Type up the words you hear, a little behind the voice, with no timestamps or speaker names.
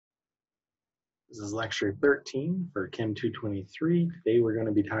This is lecture 13 for Chem 223. Today we're going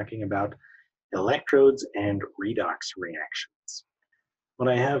to be talking about electrodes and redox reactions. What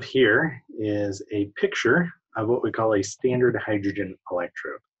I have here is a picture of what we call a standard hydrogen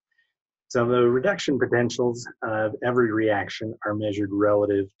electrode. So the reduction potentials of every reaction are measured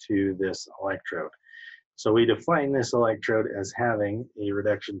relative to this electrode. So we define this electrode as having a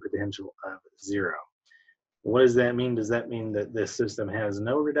reduction potential of 0. What does that mean? Does that mean that this system has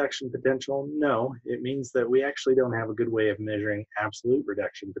no reduction potential? No, it means that we actually don't have a good way of measuring absolute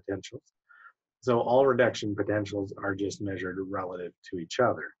reduction potentials. So all reduction potentials are just measured relative to each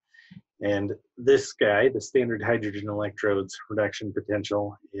other. And this guy, the standard hydrogen electrode's reduction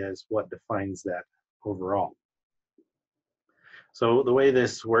potential, is what defines that overall. So the way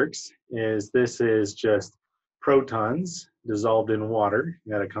this works is this is just protons dissolved in water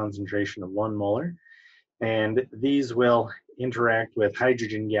at a concentration of 1 molar. And these will interact with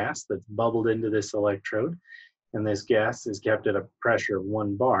hydrogen gas that's bubbled into this electrode. And this gas is kept at a pressure of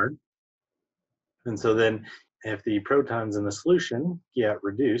 1 bar. And so then if the protons in the solution get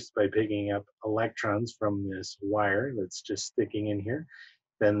reduced by picking up electrons from this wire that's just sticking in here,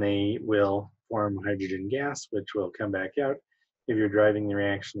 then they will form hydrogen gas, which will come back out. If you're driving the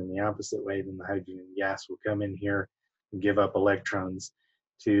reaction in the opposite way, then the hydrogen gas will come in here and give up electrons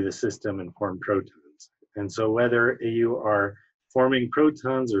to the system and form protons. And so whether you are forming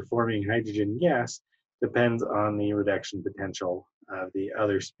protons or forming hydrogen gas depends on the reduction potential of the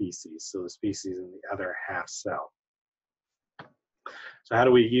other species, so the species in the other half cell. So how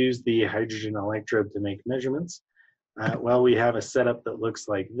do we use the hydrogen electrode to make measurements? Well, we have a setup that looks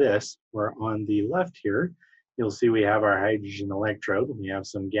like this, where on the left here, you'll see we have our hydrogen electrode. We have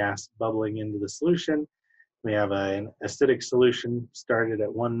some gas bubbling into the solution. We have an acidic solution started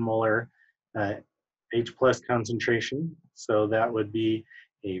at 1 molar H plus concentration, so that would be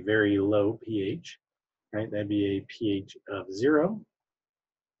a very low pH, right? That'd be a pH of 0.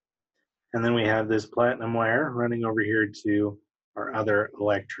 And then we have this platinum wire running over here to our other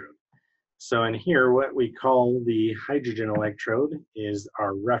electrode. So in here, what we call the hydrogen electrode is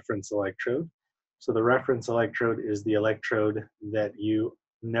our reference electrode. So the reference electrode is the electrode that you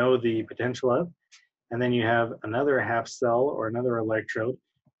know the potential of, and then you have another half cell or another electrode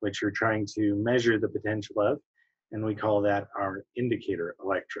which you're trying to measure the potential of, and we call that our indicator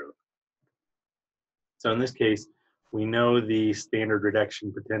electrode. So in this case, we know the standard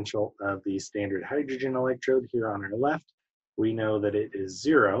reduction potential of the standard hydrogen electrode here on our left. We know that it is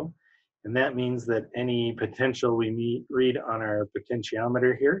 0, and that means that any potential we read on our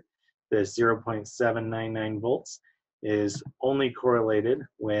potentiometer here, this 0.799 volts, is only correlated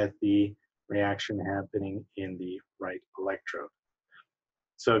with the reaction happening in the right electrode.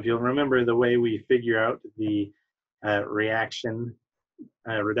 So if you'll remember, the way we figure out the reduction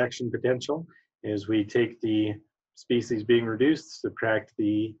potential is we take the species being reduced, subtract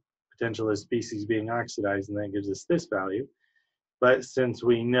the potential of species being oxidized, and that gives us this value. But since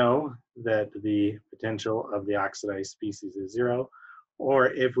we know that the potential of the oxidized species is 0,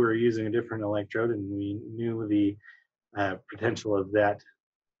 or if we were using a different electrode and we knew the potential of that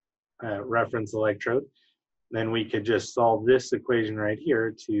reference electrode, then we could just solve this equation right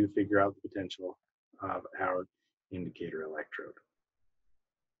here to figure out the potential of our indicator electrode.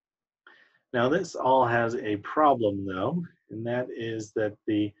 Now this all has a problem though, and that is that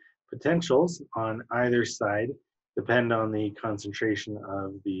the potentials on either side depend on the concentration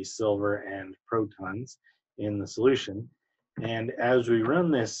of the silver and protons in the solution. And as we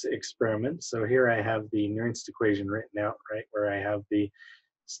run this experiment, so here I have the Nernst equation written out, right, where I have the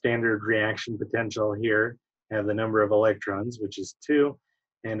standard reaction potential here, I have the number of electrons, which is 2,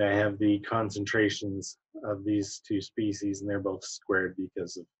 and I have the concentrations of these two species, and they're both squared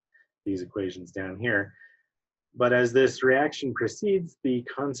because of these equations down here. But as this reaction proceeds, the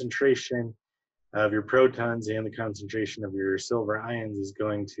concentration of your protons and the concentration of your silver ions is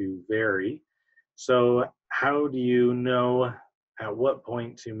going to vary. So how do you know at what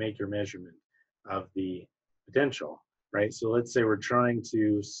point to make your measurement of the potential? Right, so let's say we're trying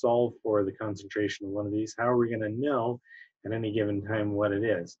to solve for the concentration of one of these. How are we going to know at any given time what it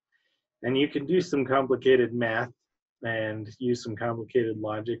is? And you can do some complicated math and use some complicated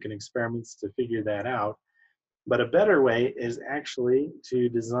logic and experiments to figure that out. But a better way is actually to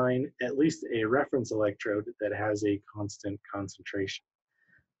design at least a reference electrode that has a constant concentration.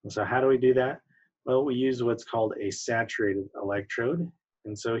 And so how do we do that? Well, we use what's called a saturated electrode.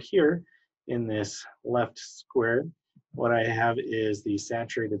 And so here in this left square, what I have is the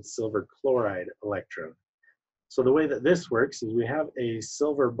saturated silver chloride electrode. So the way that this works is we have a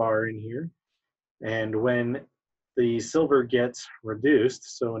silver bar in here, and when the silver gets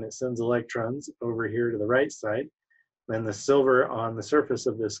reduced. So when it sends electrons over here to the right side, then the silver on the surface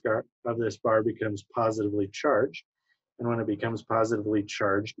of this bar becomes positively charged. And when it becomes positively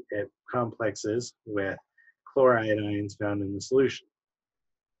charged, it complexes with chloride ions found in the solution.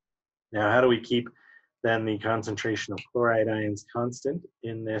 Now, how do we keep then the concentration of chloride ions constant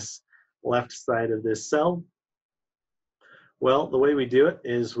in this left side of this cell? Well, the way we do it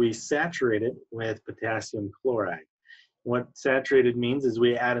is we saturate it with potassium chloride. What saturated means is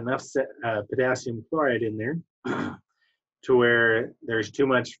we add enough potassium chloride in there to where there's too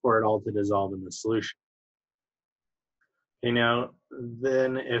much for it all to dissolve in the solution. Okay, now,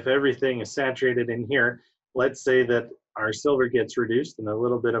 then if everything is saturated in here, let's say that our silver gets reduced and a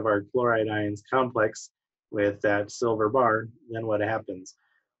little bit of our chloride ions complex with that silver bar, then what happens?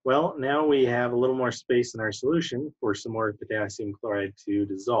 Well, now we have a little more space in our solution for some more potassium chloride to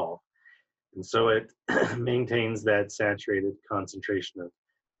dissolve. And so it maintains that saturated concentration of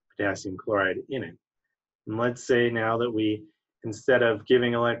potassium chloride in it. And let's say now that we, instead of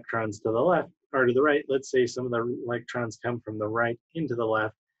giving electrons to the left or to the right, let's say some of the electrons come from the right into the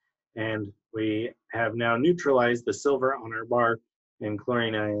left, and we have now neutralized the silver on our bar, and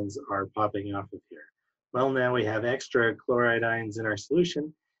chlorine ions are popping off of here. Well, now we have extra chloride ions in our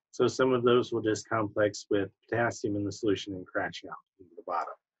solution, so some of those will just complex with potassium in the solution and crash out into the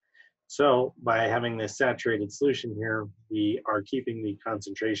bottom. So by having this saturated solution here, we are keeping the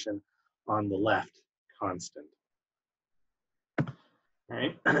concentration on the left constant. All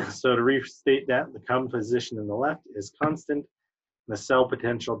right, so to restate that, the composition in the left is constant. The cell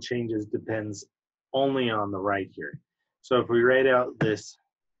potential changes depends only on the right here. So if we write out this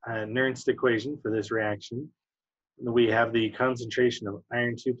Nernst equation for this reaction, we have the concentration of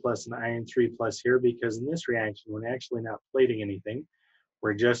iron 2 plus and iron 3 plus here, because in this reaction, we're actually not plating anything.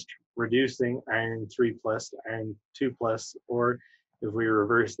 We're just reducing iron 3 plus to iron 2 plus, or if we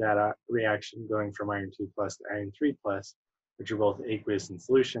reverse that reaction, going from iron 2 plus to iron 3 plus, which are both aqueous in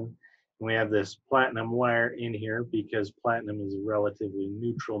solution. And we have this platinum wire in here because platinum is a relatively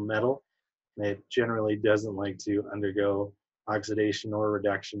neutral metal. It generally doesn't like to undergo oxidation or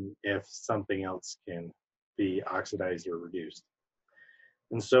reduction if something else can be oxidized or reduced.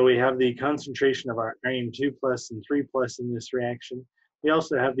 And so we have the concentration of our iron 2 plus and 3 plus in this reaction. We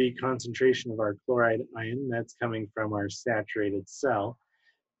also have the concentration of our chloride ion that's coming from our saturated cell.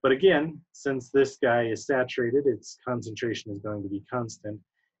 But again, since this guy is saturated, its concentration is going to be constant.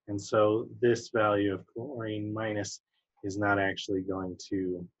 And so this value of chlorine minus is not actually going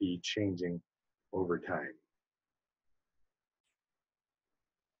to be changing over time.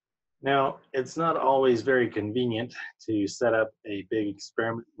 Now, it's not always very convenient to set up a big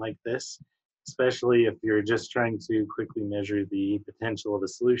experiment like this, especially if you're just trying to quickly measure the potential of a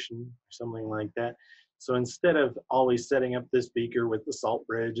solution or something like that. So instead of always setting up this beaker with the salt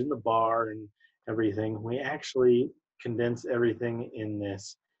bridge and the bar and everything, we actually condense everything in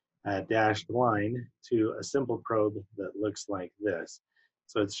this dashed line to a simple probe that looks like this.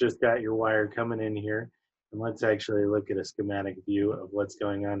 So it's just got your wire coming in here. And let's actually look at a schematic view of what's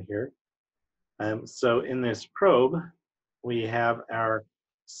going on here. So in this probe, we have our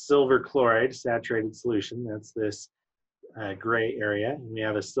silver chloride saturated solution. That's this gray area. And we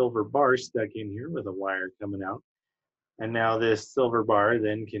have a silver bar stuck in here with a wire coming out. And now this silver bar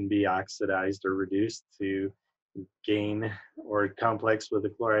then can be oxidized or reduced to gain or complex with the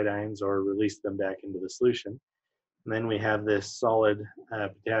chloride ions or release them back into the solution. And then we have this solid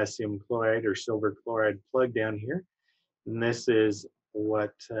potassium chloride or silver chloride plug down here. And this is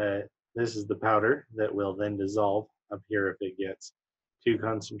what, this is the powder that will then dissolve up here if it gets too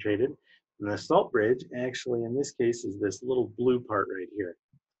concentrated. And the salt bridge actually in this case is this little blue part right here.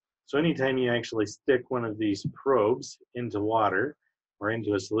 So anytime you actually stick one of these probes into water or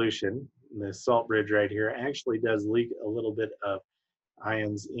into a solution, the salt bridge right here actually does leak a little bit of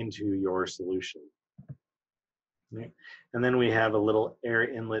ions into your solution. Right. And then we have a little air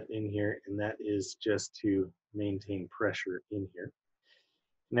inlet in here, and that is just to maintain pressure in here.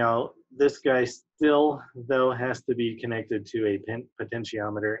 Now, this guy still, though, has to be connected to a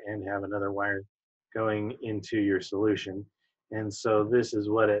potentiometer and have another wire going into your solution. And so this is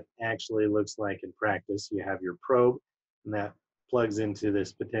what it actually looks like in practice. You have your probe, and that plugs into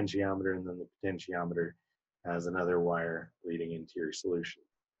this potentiometer, and then the potentiometer has another wire leading into your solution.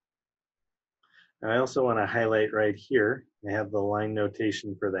 I also want to highlight right here, I have the line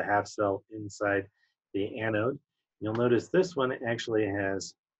notation for the half cell inside the anode. You'll notice this one actually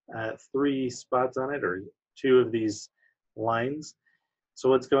has 3 spots on it, or 2 of these lines. So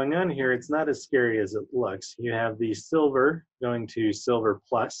what's going on here, it's not as scary as it looks. You have the silver going to silver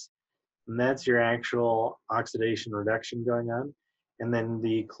plus, and that's your actual oxidation reduction going on. And then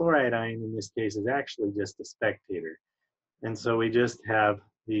the chloride ion in this case is actually just a spectator. And so we just have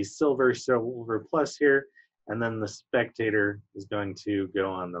the silver plus here, and then the spectator is going to go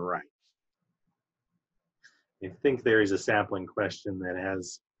on the right. I think there is a sapling question that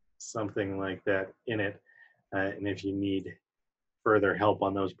has something like that in it. And if you need further help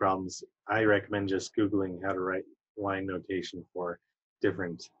on those problems, I recommend just Googling how to write line notation for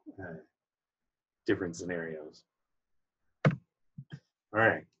different scenarios. All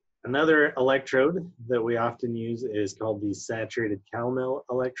right. Another electrode that we often use is called the saturated calmel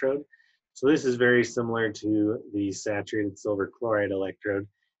electrode. So this is very similar to the saturated silver chloride electrode.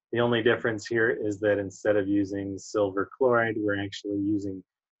 The only difference here is that instead of using silver chloride, we're actually using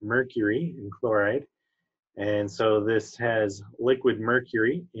mercury and chloride. And so this has liquid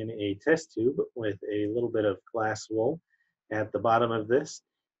mercury in a test tube with a little bit of glass wool at the bottom of this.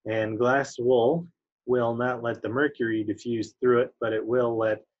 And glass wool will not let the mercury diffuse through it, but it will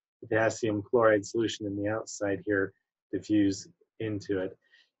let potassium chloride solution in the outside here diffuse into it.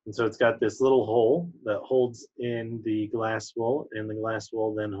 And so it's got this little hole that holds in the glass wool, and the glass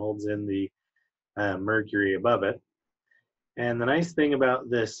wool then holds in the mercury above it. And the nice thing about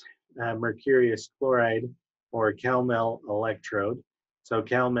this mercurious chloride or calmel electrode, so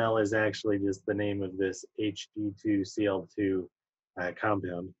calmel is actually just the name of this Hg2Cl2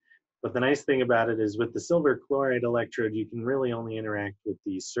 compound. But the nice thing about it is with the silver chloride electrode, you can really only interact with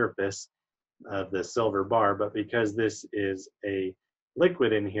the surface of the silver bar, but because this is a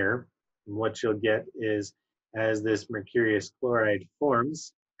liquid in here, what you'll get is as this mercurious chloride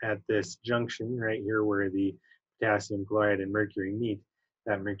forms at this junction right here where the potassium chloride and mercury meet,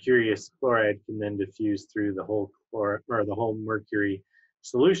 that mercurious chloride can then diffuse through the whole the whole mercury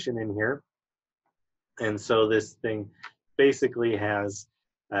solution in here. And so this thing basically has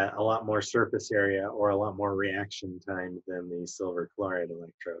a lot more surface area or a lot more reaction time than the silver chloride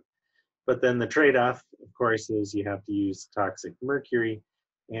electrode. But then the trade-off, of course, is you have to use toxic mercury,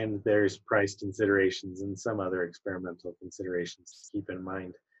 and there's price considerations and some other experimental considerations to keep in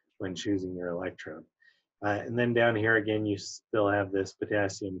mind when choosing your electrode. And then down here again, you still have this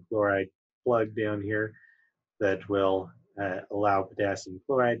potassium chloride plug down here that will allow potassium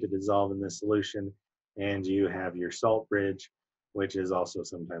chloride to dissolve in the solution, and you have your salt bridge, which is also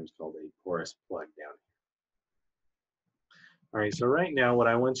sometimes called a porous plug down here. All right, so right now what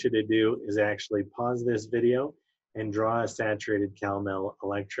I want you to do is actually pause this video and draw a saturated calmel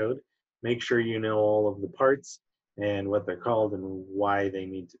electrode. Make sure you know all of the parts and what they're called and why they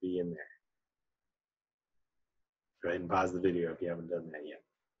need to be in there. Go ahead and pause the video if you haven't done that yet.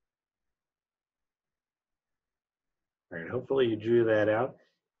 All right, hopefully you drew that out.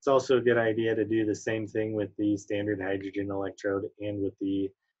 It's also a good idea to do the same thing with the standard hydrogen electrode and with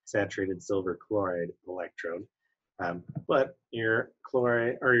the saturated silver chloride electrode. But your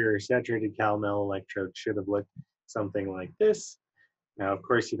chloride or your saturated calmel electrode should have looked something like this. Now, of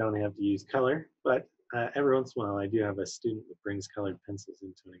course, you don't have to use color, but every once in a while, I do have a student that brings colored pencils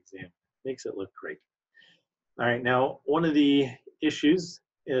into an exam. Makes it look great. All right, now, one of the issues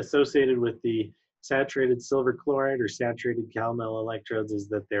associated with the saturated silver chloride or saturated calmel electrodes is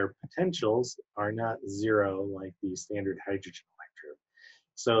that their potentials are not zero like the standard hydrogen electrode.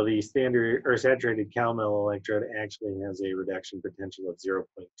 So the standard or saturated calmel electrode actually has a reduction potential of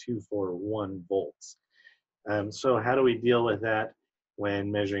 0.241 volts. So how do we deal with that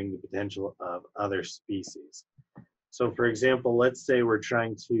when measuring the potential of other species? So for example, let's say we're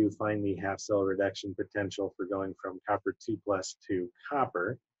trying to find the half cell reduction potential for going from copper 2+ to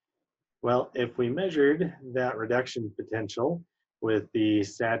copper. Well, if we measured that reduction potential with the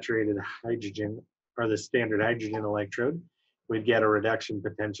saturated hydrogen or the standard hydrogen electrode, we'd get a reduction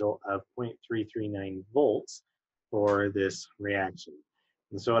potential of 0.339 volts for this reaction.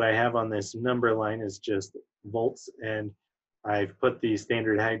 And so what I have on this number line is just volts, and I've put the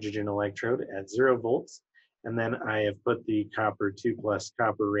standard hydrogen electrode at 0 volts, and then I have put the copper 2+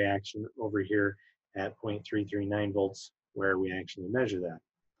 copper reaction over here at 0.339 volts where we actually measure that.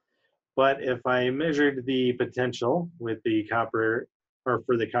 But if I measured the potential with the copper, or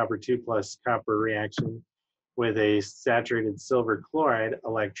for the copper 2+ copper reaction with a saturated silver chloride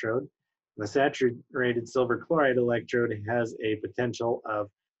electrode, the saturated silver chloride electrode has a potential of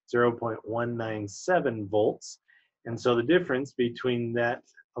 0.197 volts. And so the difference between that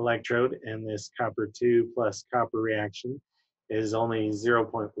electrode and this copper 2+ copper reaction is only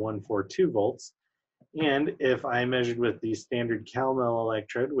 0.142 volts. And if I measured with the standard calmel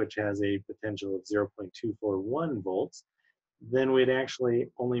electrode, which has a potential of 0.241 volts, then we'd actually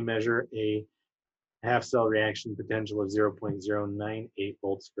only measure a half cell reaction potential of 0.098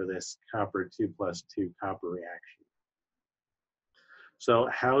 volts for this copper 2+2 copper reaction. So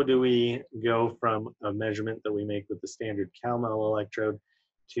how do we go from a measurement that we make with the standard Calmel electrode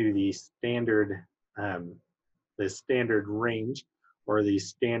to the standard range, or the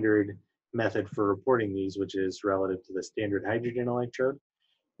standard method for reporting these, which is relative to the standard hydrogen electrode?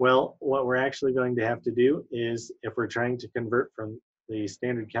 Well, what we're actually going to have to do is, if we're trying to convert from the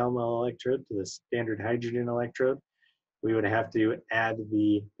standard Calmel electrode to the standard hydrogen electrode, we would have to add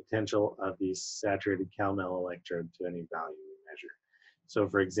the potential of the saturated Calmel electrode to any value we measure. So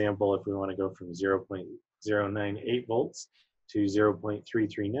for example, if we want to go from 0.098 volts to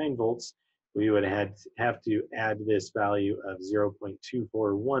 0.339 volts, we would have to add this value of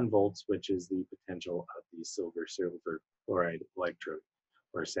 0.241 volts, which is the potential of the silver chloride electrode,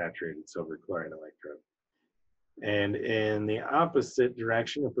 or saturated silver chloride electrode. And in the opposite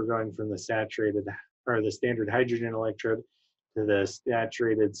direction, if we're going from the saturated or the standard hydrogen electrode to the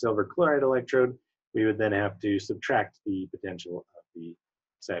saturated silver chloride electrode, we would then have to subtract the potential of the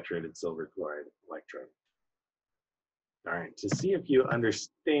saturated silver chloride electrode. All right, to see if you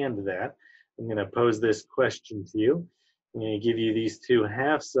understand that, I'm going to pose this question to you. I'm going to give you these two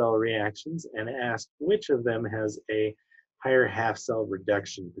half cell reactions and ask which of them has a higher half cell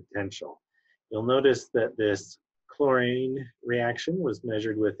reduction potential. You'll notice that this chlorine reaction was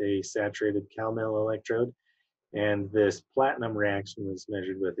measured with a saturated Calmel electrode, and this platinum reaction was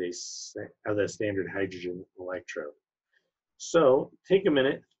measured with the standard hydrogen electrode. So take a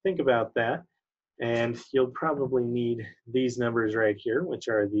minute, think about that, and you'll probably need these numbers right here, which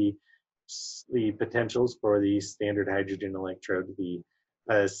are the potentials for the standard hydrogen electrode, the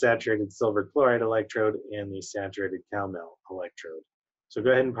saturated silver chloride electrode, and the saturated Calmel electrode. So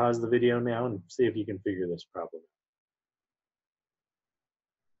go ahead and pause the video now and see if you can figure this problem out.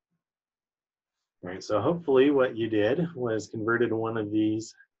 All right, so hopefully what you did was converted one of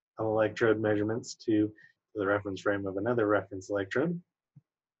these electrode measurements to the reference frame of another reference electrode.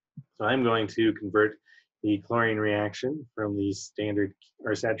 So I'm going to convert the chlorine reaction from the standard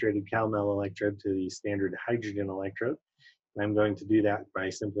or saturated Calmel electrode to the standard hydrogen electrode. And I'm going to do that by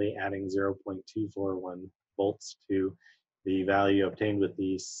simply adding 0.241 volts to the value obtained with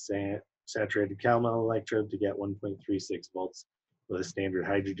the saturated Calmel electrode to get 1.36 volts with a standard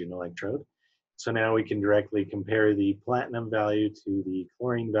hydrogen electrode. So now we can directly compare the platinum value to the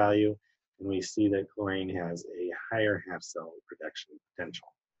chlorine value, and we see that chlorine has a higher half cell reduction potential.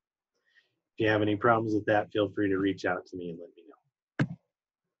 If you have any problems with that, feel free to reach out to me and let me know.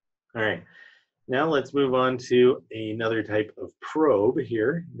 All right, now let's move on to another type of probe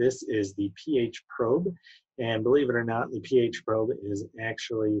here. This is the pH probe, and believe it or not, the pH probe is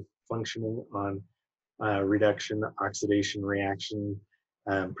actually functioning on reduction, oxidation reaction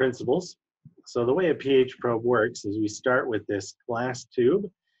principles. So the way a pH probe works is we start with this glass tube,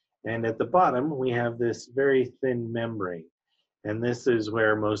 and at the bottom we have this very thin membrane. And this is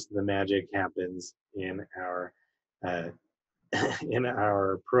where most of the magic happens in our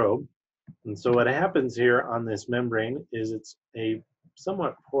probe. And so what happens here on this membrane is it's a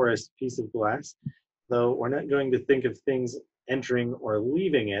somewhat porous piece of glass, though we're not going to think of things entering or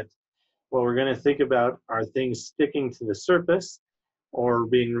leaving it. What we're going to think about are things sticking to the surface or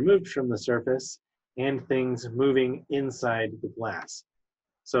being removed from the surface, and things moving inside the glass.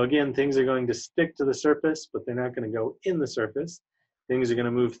 So again, things are going to stick to the surface, but they're not going to go in the surface. Things are going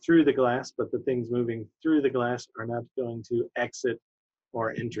to move through the glass, but the things moving through the glass are not going to exit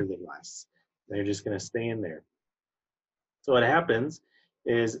or enter the glass. They're just going to stay in there. So what happens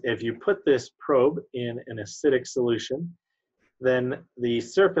is if you put this probe in an acidic solution, then the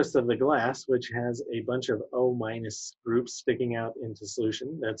surface of the glass, which has a bunch of O- groups sticking out into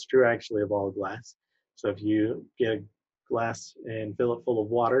solution, that's true actually of all glass. So if you get a glass and fill it full of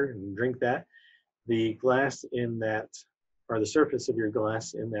water and drink that, the glass in that, or the surface of your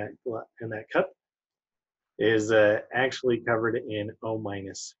glass in that cup is actually covered in O-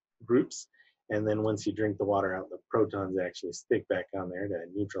 groups. And then once you drink the water out, the protons actually stick back on there to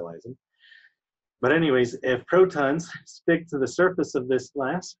neutralize them. But anyways, if protons stick to the surface of this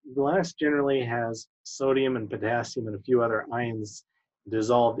glass, glass generally has sodium and potassium and a few other ions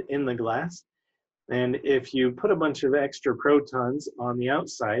dissolved in the glass. And if you put a bunch of extra protons on the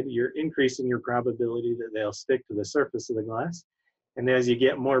outside, you're increasing your probability that they'll stick to the surface of the glass. And as you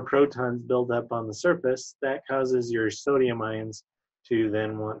get more protons build up on the surface, that causes your sodium ions to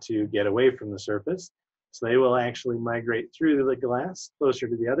then want to get away from the surface. So they will actually migrate through the glass closer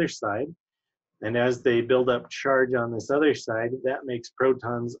to the other side. And as they build up charge on this other side, that makes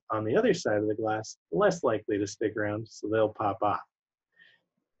protons on the other side of the glass less likely to stick around, so they'll pop off.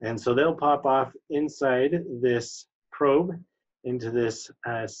 And so they'll pop off inside this probe into this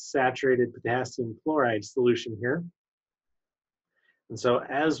saturated potassium chloride solution here. And so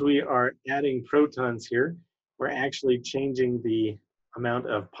as we are adding protons here, we're actually changing the amount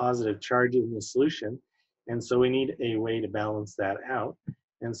of positive charge in the solution. And so we need a way to balance that out.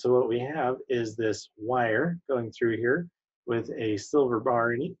 And so what we have is this wire going through here with a silver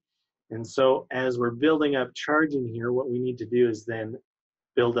bar in it. And so as we're building up charge in here, what we need to do is then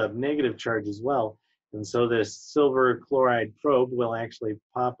build up negative charge as well. And so this silver chloride probe will actually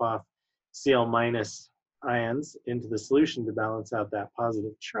pop off Cl- ions into the solution to balance out that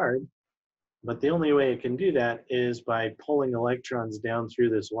positive charge. But the only way it can do that is by pulling electrons down through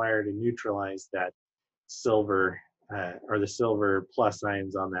this wire to neutralize that silver or the silver plus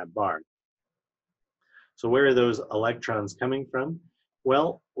ions on that bar. So where are those electrons coming from?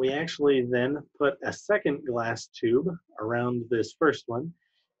 Well, we actually then put a second glass tube around this first one,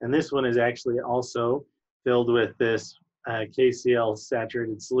 and this one is actually also filled with this KCl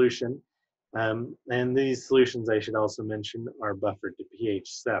saturated solution. And these solutions, I should also mention, are buffered to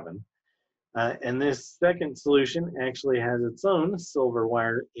pH 7. And this second solution actually has its own silver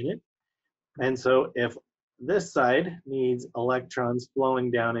wire in it. And so if this side needs electrons flowing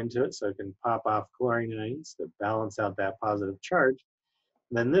down into it so it can pop off chlorine ions to balance out that positive charge,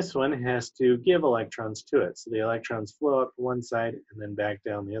 then this one has to give electrons to it. So the electrons flow up one side and then back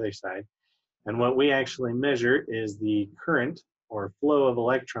down the other side. And what we actually measure is the current or flow of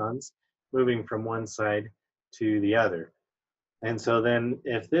electrons moving from one side to the other. And so then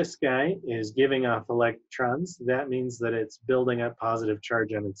if this guy is giving off electrons, that means that it's building up positive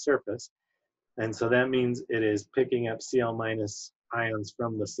charge on its surface. And so that means it is picking up Cl- ions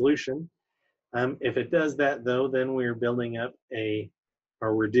from the solution. If it does that though, then we're building up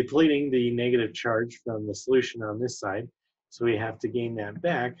we're depleting the negative charge from the solution on this side. So we have to gain that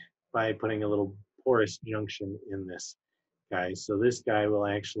back by putting a little porous junction in this guy. So this guy will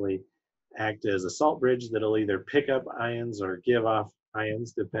actually act as a salt bridge that'll either pick up ions or give off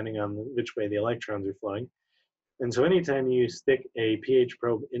ions depending on which way the electrons are flowing. And so anytime you stick a pH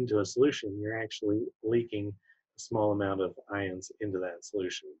probe into a solution, you're actually leaking a small amount of ions into that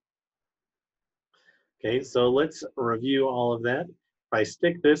solution. Okay, so let's review all of that. If I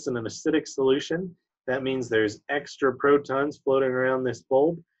stick this in an acidic solution, that means there's extra protons floating around this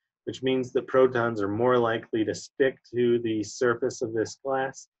bulb, which means that protons are more likely to stick to the surface of this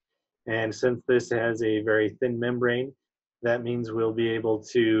glass. And since this has a very thin membrane, that means we'll be able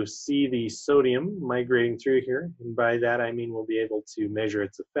to see the sodium migrating through here. And by that, I mean we'll be able to measure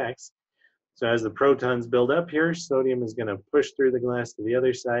its effects. So as the protons build up here, sodium is going to push through the glass to the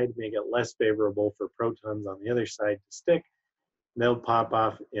other side, make it less favorable for protons on the other side to stick. They'll pop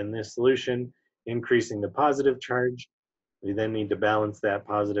off in this solution, increasing the positive charge. We then need to balance that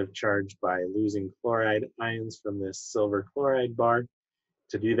positive charge by losing chloride ions from this silver chloride bar.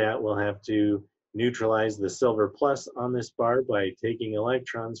 To do that, we'll have to neutralize the silver plus on this bar by taking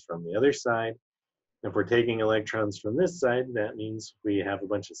electrons from the other side. If we're taking electrons from this side, that means we have a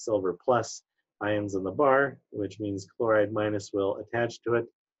bunch of silver plus ions on the bar, which means chloride minus will attach to it,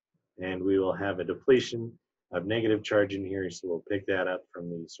 and we will have a depletion of negative charge in here, so we'll pick that up from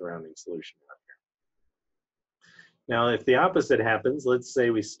the surrounding solution up here. Now, if the opposite happens, let's say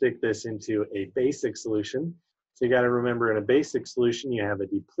we stick this into a basic solution. So you got to remember, in a basic solution, you have a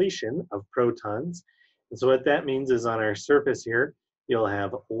depletion of protons. And so what that means is on our surface here, you'll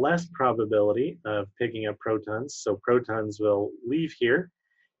have less probability of picking up protons. So protons will leave here.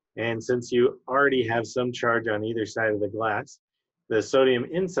 And since you already have some charge on either side of the glass, the sodium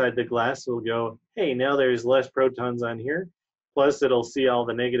inside the glass will go, hey, now there's less protons on here. Plus, it'll see all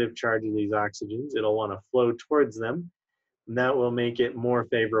the negative charge of these oxygens. It'll want to flow towards them. And that will make it more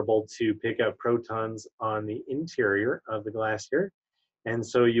favorable to pick up protons on the interior of the glass here. And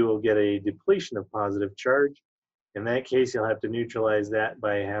so you will get a depletion of positive charge. In that case, you'll have to neutralize that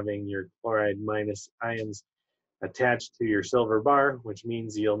by having your chloride minus ions attached to your silver bar, which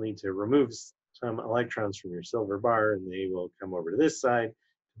means you'll need to remove some electrons from your silver bar, and they will come over to this side,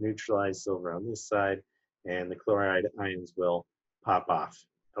 neutralize silver on this side, and the chloride ions will pop off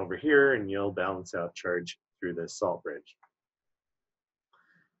over here, and you'll balance out charge through the salt bridge.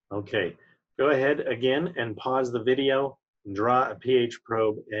 Okay, go ahead again and pause the video, draw a pH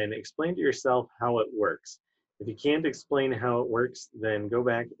probe, and explain to yourself how it works. If you can't explain how it works, then go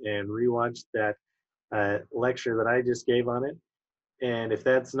back and rewatch that lecture that I just gave on it. And if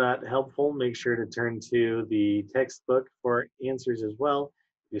that's not helpful, make sure to turn to the textbook for answers as well.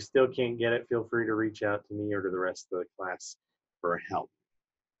 If you still can't get it, feel free to reach out to me or to the rest of the class for help.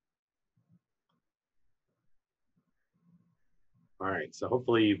 All right, so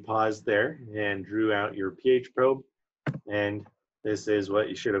hopefully you paused there and drew out your pH probe, and this is what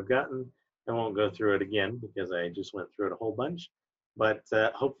you should have gotten. I won't go through it again because I just went through it a whole bunch, but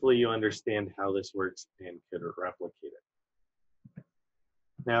hopefully you understand how this works and could replicate it.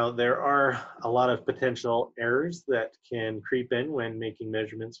 Now, there are a lot of potential errors that can creep in when making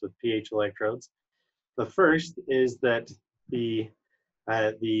measurements with pH electrodes. The first is that the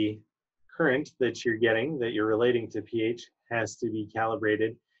current that you're getting, that you're relating to pH, has to be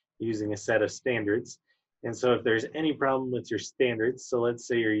calibrated using a set of standards. And so if there's any problem with your standards, so let's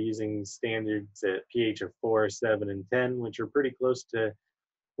say you're using standards at pH of 4, 7, and 10, which are pretty close to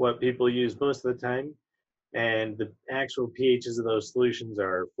what people use most of the time, and the actual pHs of those solutions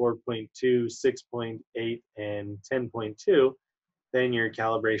are 4.2, 6.8, and 10.2, then your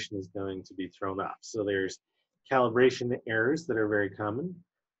calibration is going to be thrown off. So there's calibration errors that are very common.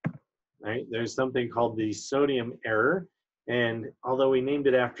 Right? There's something called the sodium error, and although we named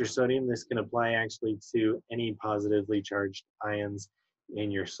it after sodium, this can apply actually to any positively charged ions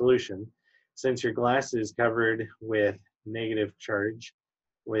in your solution. Since your glass is covered with negative charge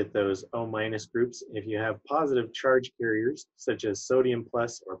with those O- groups, if you have positive charge carriers such as sodium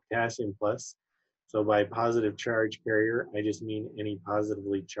plus or potassium plus, so by positive charge carrier, I just mean any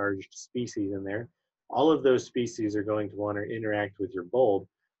positively charged species in there, all of those species are going to want to interact with your bulb.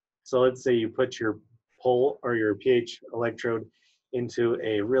 So let's say you put your pole or your pH electrode into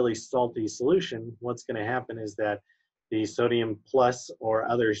a really salty solution. What's going to happen is that the sodium plus or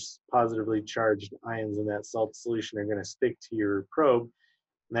other positively charged ions in that salt solution are going to stick to your probe.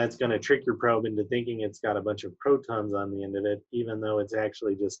 And that's going to trick your probe into thinking it's got a bunch of protons on the end of it, even though it's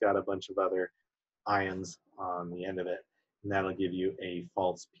actually just got a bunch of other ions on the end of it. And that'll give you a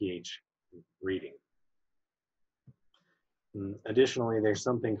false pH reading. Additionally, there's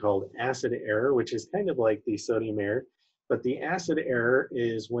something called acid error, which is kind of like the sodium error, but the acid error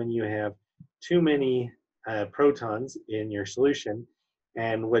is when you have too many protons in your solution,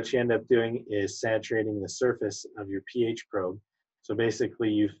 and what you end up doing is saturating the surface of your pH probe. So basically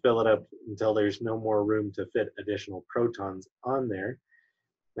you fill it up until there's no more room to fit additional protons on there.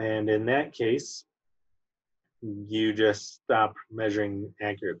 And in that case, you just stop measuring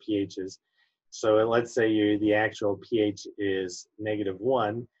accurate pHs. So let's say the actual pH is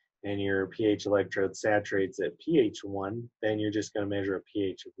 -1 and your pH electrode saturates at pH 1, then you're just going to measure a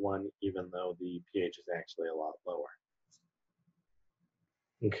pH of 1 even though the pH is actually a lot lower.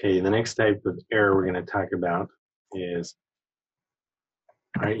 Okay, the next type of error we're going to talk about is,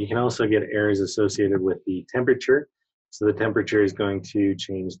 all right, you can also get errors associated with the temperature. So the temperature is going to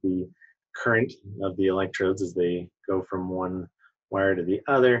change the current of the electrodes as they go from one wire to the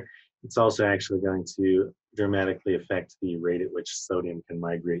other. It's also actually going to dramatically affect the rate at which sodium can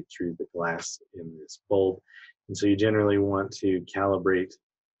migrate through the glass in this bulb. And so you generally want to calibrate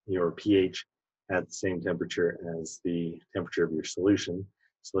your pH at the same temperature as the temperature of your solution.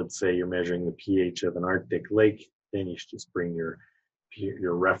 So let's say you're measuring the pH of an Arctic lake, then you should just bring your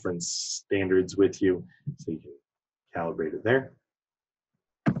reference standards with you so you can calibrate it there.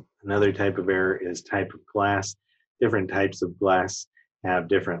 Another type of error is type of glass. Different types of glass have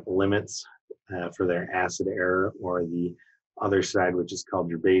different limits for their acid error, or the other side, which is called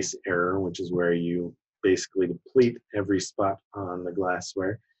your base error, which is where you basically deplete every spot on the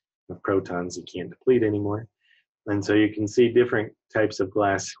glassware of protons you can't deplete anymore. And so you can see different types of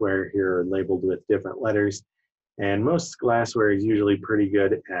glassware here are labeled with different letters. And most glassware is usually pretty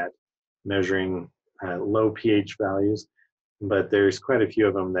good at measuring low pH values, but there's quite a few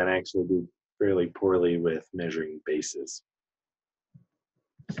of them that actually do fairly poorly with measuring bases.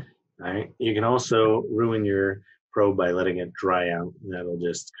 All right. You can also ruin your probe by letting it dry out. That'll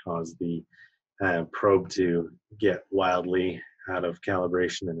just cause the probe to get wildly out of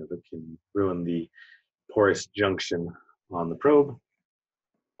calibration, and it can ruin the porous junction on the probe.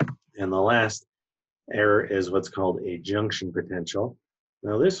 And the last error is what's called a junction potential.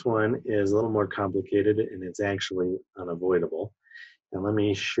 Now this one is a little more complicated, and it's actually unavoidable. And let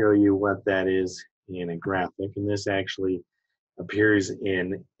me show you what that is in a graphic. And this actually appears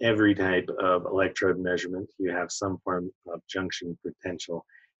in every type of electrode measurement. You have some form of junction potential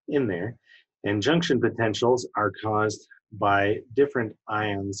in there. And junction potentials are caused by different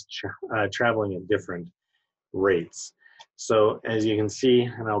ions traveling at different rates. So as you can see,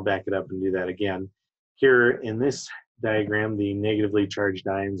 and I'll back it up and do that again, here in this diagram, the negatively charged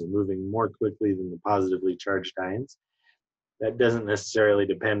ions are moving more quickly than the positively charged ions. That doesn't necessarily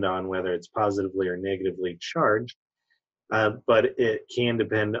depend on whether it's positively or negatively charged, but it can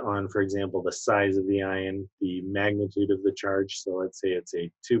depend on, for example, the size of the ion, the magnitude of the charge. So let's say it's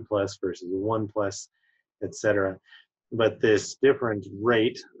a 2+ versus a 1+, etc. but this different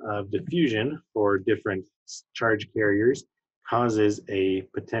rate of diffusion for different charge carriers causes a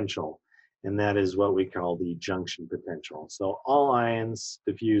potential, and that is what we call the junction potential. So all ions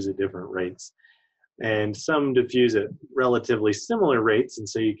diffuse at different rates, and some diffuse at relatively similar rates, and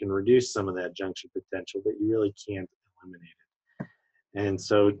so you can reduce some of that junction potential, but you really can't eliminate it. And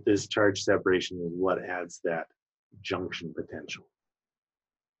so this charge separation is what adds that junction potential.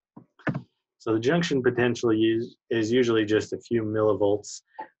 So the junction potential is usually just a few millivolts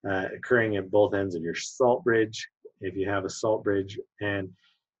occurring at both ends of your salt bridge, if you have a salt bridge, and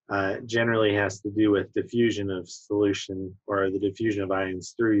generally has to do with diffusion of solution, or the diffusion of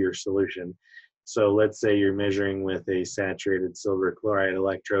ions through your solution. So let's say you're measuring with a saturated silver chloride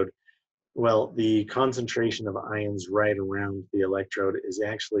electrode. Well, the concentration of ions right around the electrode is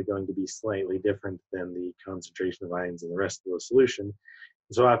actually going to be slightly different than the concentration of ions in the rest of the solution.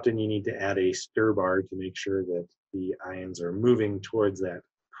 So often you need to add a stir bar to make sure that the ions are moving towards that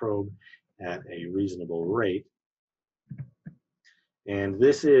probe at a reasonable rate. And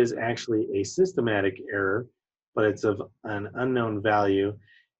this is actually a systematic error, but it's of an unknown value,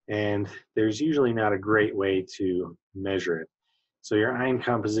 and there's usually not a great way to measure it. So your ion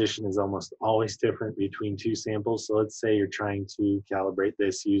composition is almost always different between two samples. So let's say you're trying to calibrate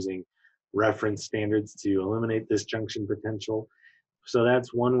this using reference standards to eliminate this junction potential. So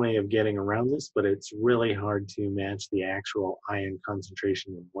that's one way of getting around this, but it's really hard to match the actual ion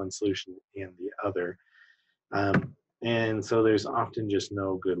concentration in one solution and the other. And so there's often just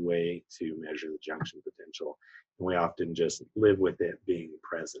no good way to measure the junction potential. And we often just live with it being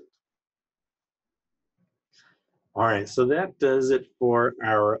present. All right, so that does it for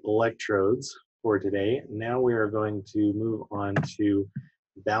our electrodes for today. Now we are going to move on to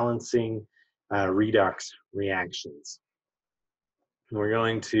balancing redox reactions. We're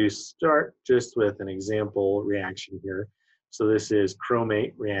going to start just with an example reaction here. So this is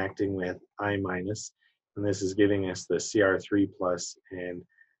chromate reacting with I-, and this is giving us the Cr3+ and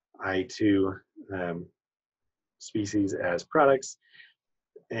I2 species as products.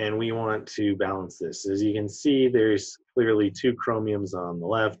 And we want to balance this. As you can see, there's clearly two chromiums on the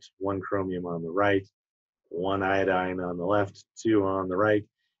left, one chromium on the right, one iodine on the left, two on the right,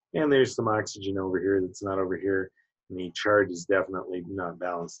 and there's some oxygen over here that's not over here, and the charge is definitely not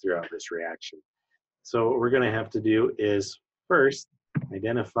balanced throughout this reaction. So what we're going to have to do is first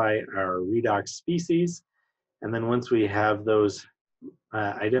identify our redox species, and then once we have those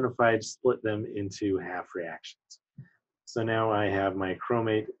identified, split them into half reactions. So now I have my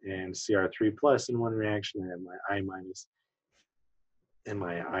chromate and Cr3+ in one reaction, I have my I- and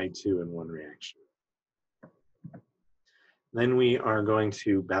my I2 in one reaction. Then we are going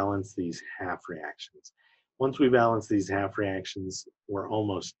to balance these half reactions. Once we balance these half reactions, we're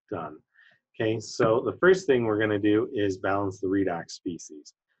almost done. Okay, so the first thing we're going to do is balance the redox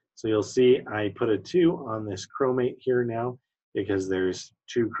species. So you'll see I put a 2 on this chromate here now because there's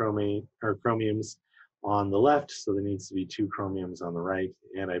two chromiums on the left, so there needs to be two chromiums on the right,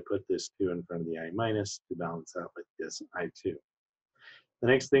 and I put this 2 in front of the I- to balance out with this I2. The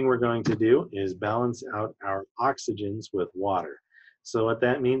next thing we're going to do is balance out our oxygens with water. So what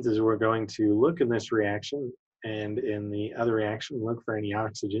that means is we're going to look in this reaction and in the other reaction, look for any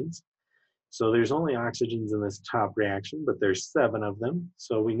oxygens. So there's only oxygens in this top reaction, but there's 7 of them.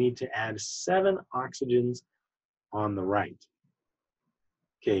 So we need to add 7 oxygens on the right.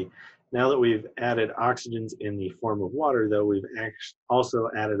 Okay, now that we've added oxygens in the form of water, though, we've also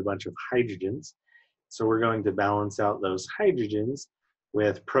added a bunch of hydrogens. So we're going to balance out those hydrogens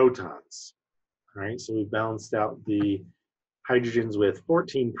with protons. All right, so we've balanced out the hydrogens with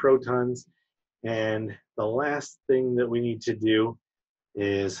 14 protons. And the last thing that we need to do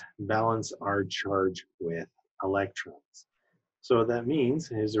is balance our charge with electrons. So what that means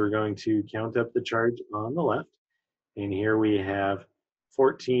is we're going to count up the charge on the left. And here we have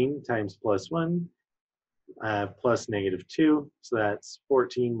 14 times +1 plus -2. So that's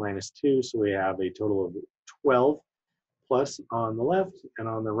 14 minus 2. So we have a total of 12 plus on the left, and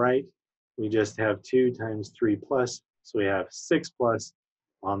on the right, we just have 2 times 3 plus. So we have 6 plus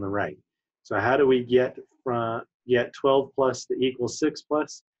on the right. So how do we get 12 plus to equal 6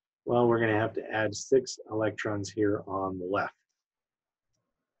 plus? Well, we're going to have to add 6 electrons here on the left.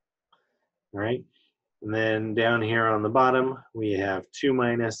 All right. And then down here on the bottom, we have 2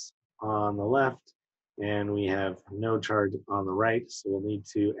 minus on the left, and we have no charge on the right. So we'll need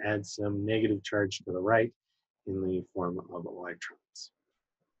to add some negative charge to the right in the form of electrons.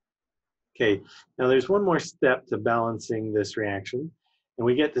 Okay, now there's one more step to balancing this reaction, and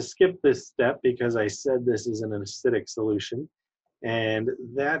we get to skip this step because I said this is an acidic solution. And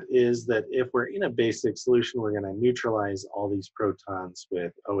that is that if we're in a basic solution, we're going to neutralize all these protons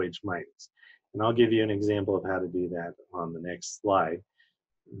with OH minus. And I'll give you an example of how to do that on the next slide.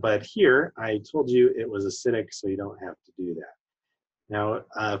 But here, I told you it was acidic, so you don't have to do that. Now,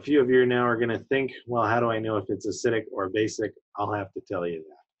 a few of you now are going to think, well, how do I know if it's acidic or basic? I'll have to tell you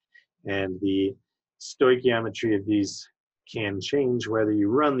that. And the stoichiometry of these can change whether you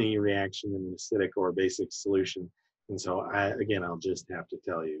run the reaction in an acidic or basic solution. And so, again, I'll just have to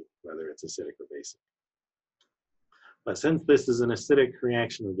tell you whether it's acidic or basic. But since this is an acidic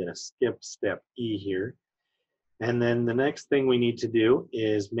reaction, we're going to skip step E here. And then the next thing we need to do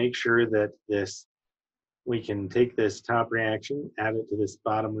is make sure that we can take this top reaction, add it to this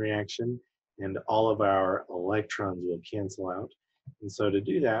bottom reaction, and all of our electrons will cancel out. And so to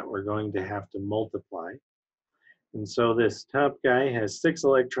do that, we're going to have to multiply. And so this top guy has 6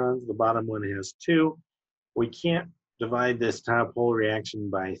 electrons, the bottom one has 2. We can't divide this top whole reaction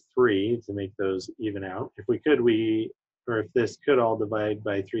by 3 to make those even out. If we could, or if this could all divide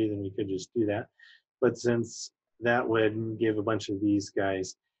by 3, then we could just do that. But since that would give a bunch of these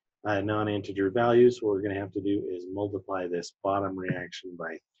guys non-integer values, what we're going to have to do is multiply this bottom reaction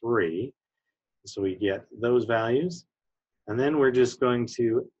by 3. So we get those values. And then we're just going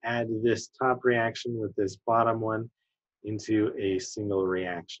to add this top reaction with this bottom one into a single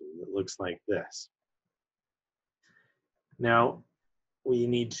reaction that looks like this. Now, we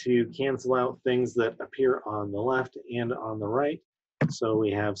need to cancel out things that appear on the left and on the right. So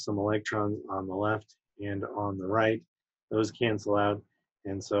we have some electrons on the left and on the right. Those cancel out,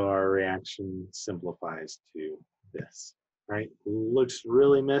 and so our reaction simplifies to this, right? Looks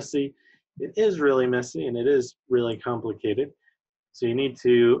really messy. It is really messy, and it is really complicated. So you need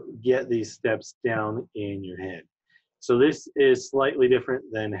to get these steps down in your head. So this is slightly different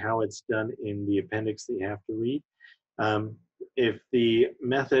than how it's done in the appendix that you have to read. If the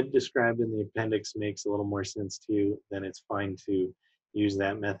method described in the appendix makes a little more sense to you, then it's fine to use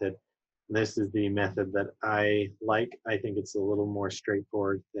that method. This is the method that I like. I think it's a little more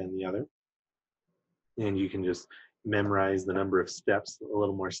straightforward than the other. And you can just memorize the number of steps a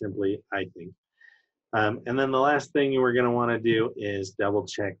little more simply, I think. And then the last thing we're going to want to do is double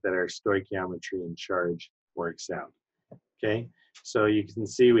check that our stoichiometry and charge works out. Okay, so you can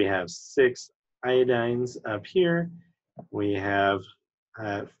see we have 6 iodines up here. We have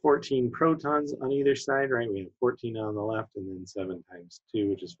 14 protons on either side, right? We have 14 on the left and then 7 times 2,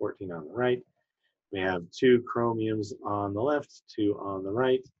 which is 14 on the right. We have 2 chromiums on the left, 2 on the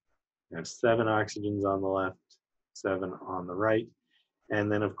right. We have 7 oxygens on the left, 7 on the right.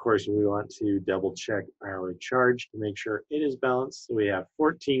 And then, of course, we want to double check our charge to make sure it is balanced. So we have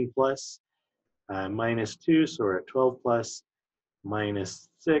 14 plus minus 2, so we're at 12 plus minus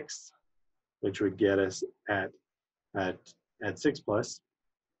 6, which would get us at 6 plus.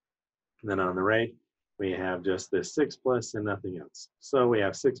 And then on the right, we have just this 6 plus and nothing else. So we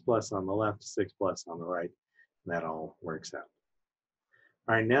have 6 plus on the left, 6 plus on the right, and that all works out.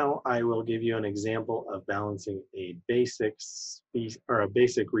 All right, now I will give you an example of balancing a basic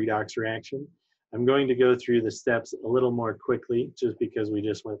redox reaction. I'm going to go through the steps a little more quickly just because we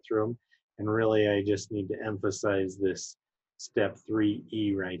just went through them. And really, I just need to emphasize this step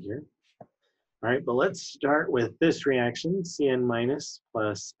 3E right here. All right, but let's start with this reaction, Cn minus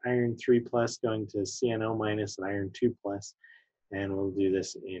plus iron 3 plus going to CnO minus and iron 2 plus. And we'll do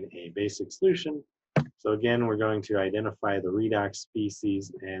this in a basic solution. So again, we're going to identify the redox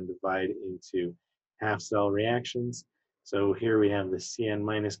species and divide into half-cell reactions. So here we have the Cn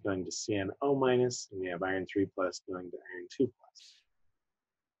minus going to CnO minus, and we have iron 3 plus going to iron 2 plus.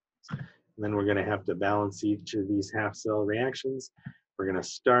 And then we're going to have to balance each of these half-cell reactions. We're going to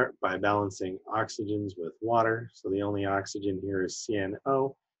start by balancing oxygens with water. So the only oxygen here is CnO.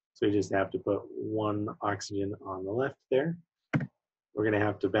 So we just have to put 1 oxygen on the left there. We're going to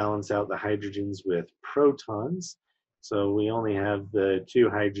have to balance out the hydrogens with protons. So we only have the 2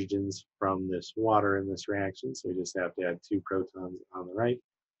 hydrogens from this water in this reaction. So we just have to add 2 protons on the right.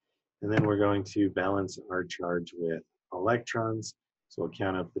 And then we're going to balance our charge with electrons. So we'll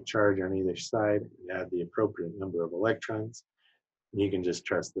count up the charge on either side and add the appropriate number of electrons. You can just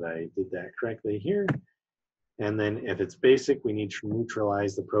trust that I did that correctly here. And then if it's basic, we need to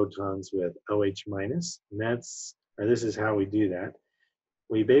neutralize the protons with OH minus. And this is how we do that.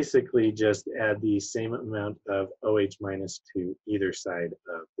 We basically just add the same amount of OH minus to either side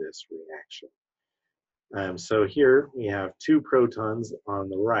of this reaction. So here we have 2 protons on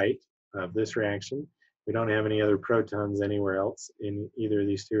the right of this reaction. We don't have any other protons anywhere else in either of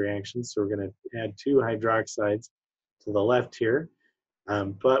these 2 reactions, so we're going to add 2 hydroxides to the left here.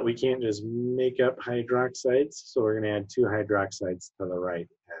 But we can't just make up hydroxides, so we're going to add 2 hydroxides to the right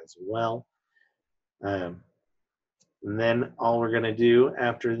as well. And then all we're going to do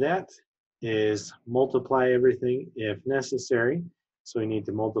after that is multiply everything if necessary. So we need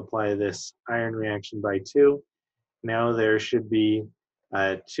to multiply this iron reaction by 2. Now there should be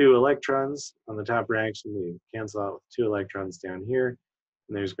 2 electrons on the top reaction. We cancel out with 2 electrons down here.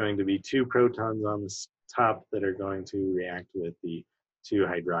 And there's going to be 2 protons on the top that are going to react with the 2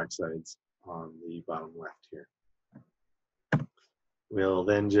 hydroxides on the bottom left here. We'll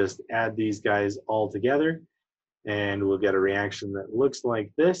then just add these guys all together and we'll get a reaction that looks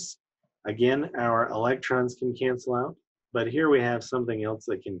like this. Again, our electrons can cancel out, but here we have something else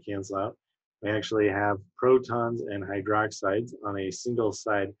that can cancel out. We actually have protons and hydroxides on a single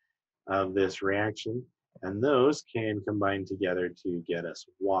side of this reaction, and those can combine together to get us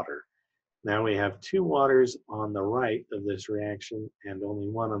water. Now we have 2 waters on the right of this reaction and only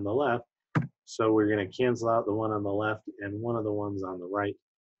 1 on the left, so we're going to cancel out the one on the left and one of the ones on the right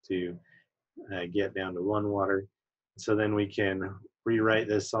to get down to 1 water. So then we can rewrite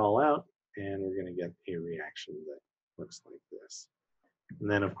this all out and we're going to get a reaction that looks like this.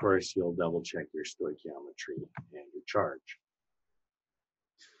 And then of course you'll double check your stoichiometry and your charge.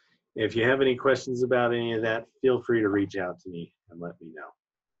 If you have any questions about any of that, feel free to reach out to me and let me know.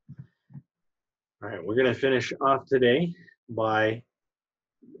 All right, we're going to finish off today by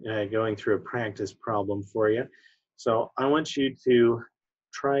going through a practice problem for you. So I want you to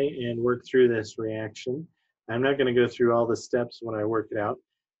try and work through this reaction. I'm not going to go through all the steps when I work it out,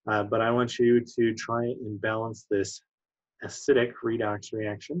 but I want you to try and balance this acidic redox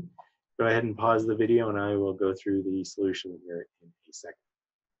reaction. Go ahead and pause the video and I will go through the solution here in a second.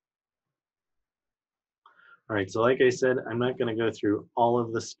 All right, so like I said, I'm not going to go through all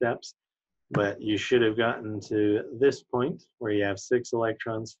of the steps, but you should have gotten to this point where you have 6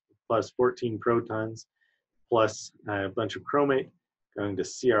 electrons plus 14 protons plus a bunch of chromate going to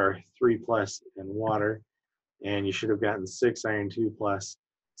Cr3 plus and water. And you should have gotten 6 iron 2 plus,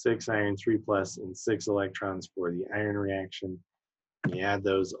 6 iron 3 plus, and 6 electrons for the iron reaction. You add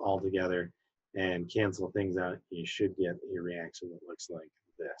those all together and cancel things out, you should get a reaction that looks like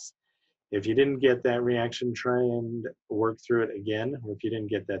this. If you didn't get that reaction, try and work through it again. Or if you didn't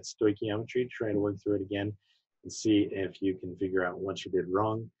get that stoichiometry, try to work through it again and see if you can figure out what you did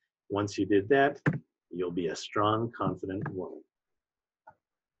wrong. Once you did that, you'll be a strong, confident woman.